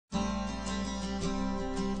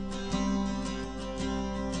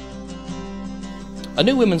A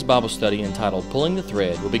new women's Bible study entitled Pulling the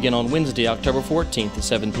Thread will begin on Wednesday, October 14th at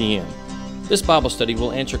 7 p.m. This Bible study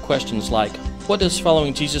will answer questions like, what does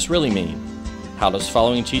following Jesus really mean? How does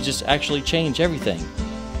following Jesus actually change everything?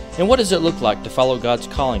 And what does it look like to follow God's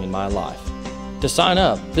calling in my life? To sign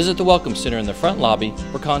up, visit the Welcome Center in the front lobby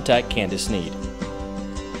or contact Candace Need.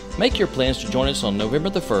 Make your plans to join us on November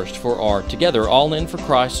the 1st for our Together All In for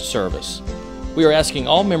Christ service. We are asking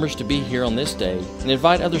all members to be here on this day and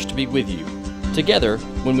invite others to be with you. Together,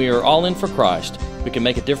 when we are all in for Christ, we can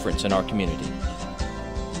make a difference in our community.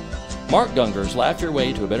 Mark Gunger's Laugh Your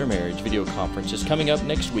Way to a Better Marriage video conference is coming up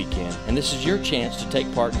next weekend, and this is your chance to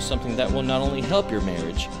take part in something that will not only help your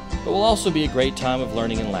marriage, but will also be a great time of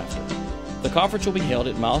learning and laughter. The conference will be held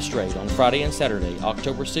at Mile Straight on Friday and Saturday,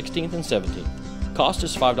 October 16th and 17th. Cost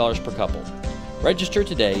is $5 per couple. Register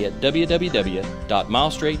today at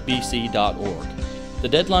www.milestraightbc.org. The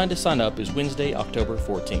deadline to sign up is Wednesday, October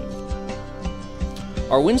 14th.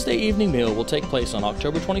 Our Wednesday evening meal will take place on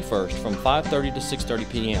October 21st from 5:30 to 6:30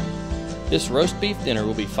 p.m. This roast beef dinner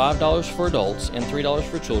will be $5 for adults and $3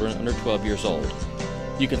 for children under 12 years old.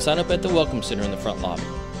 You can sign up at the Welcome Center in the front lobby.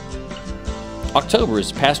 October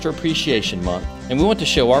is Pastor Appreciation Month, and we want to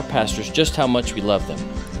show our pastors just how much we love them.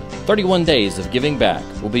 31 days of giving back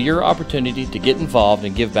will be your opportunity to get involved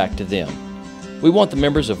and give back to them. We want the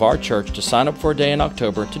members of our church to sign up for a day in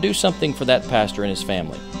October to do something for that pastor and his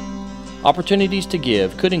family. Opportunities to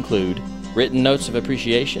give could include written notes of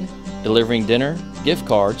appreciation, delivering dinner, gift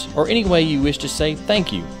cards, or any way you wish to say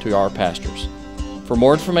thank you to our pastors. For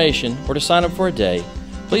more information or to sign up for a day,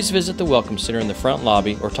 please visit the Welcome Center in the front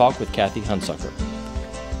lobby or talk with Kathy Hunsucker.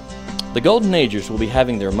 The Golden Agers will be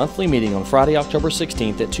having their monthly meeting on Friday, October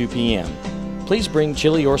 16th at 2 p.m. Please bring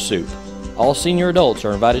chili or soup. All senior adults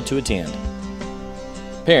are invited to attend.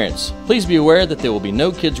 Parents, please be aware that there will be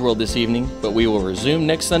no Kids World this evening, but we will resume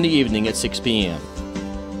next Sunday evening at 6 p.m.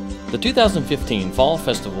 The 2015 Fall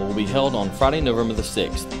Festival will be held on Friday, November the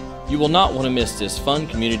 6th. You will not want to miss this fun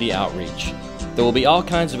community outreach. There will be all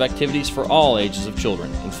kinds of activities for all ages of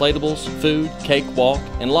children, inflatables, food, cake walk,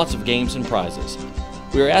 and lots of games and prizes.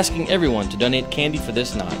 We are asking everyone to donate candy for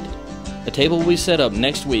this night. A table will be set up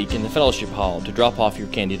next week in the Fellowship Hall to drop off your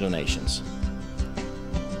candy donations.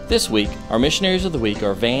 This week, our missionaries of the week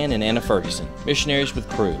are Van and Anna Ferguson, missionaries with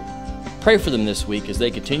Cru. Pray for them this week as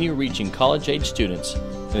they continue reaching college-age students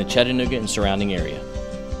in the Chattanooga and surrounding area.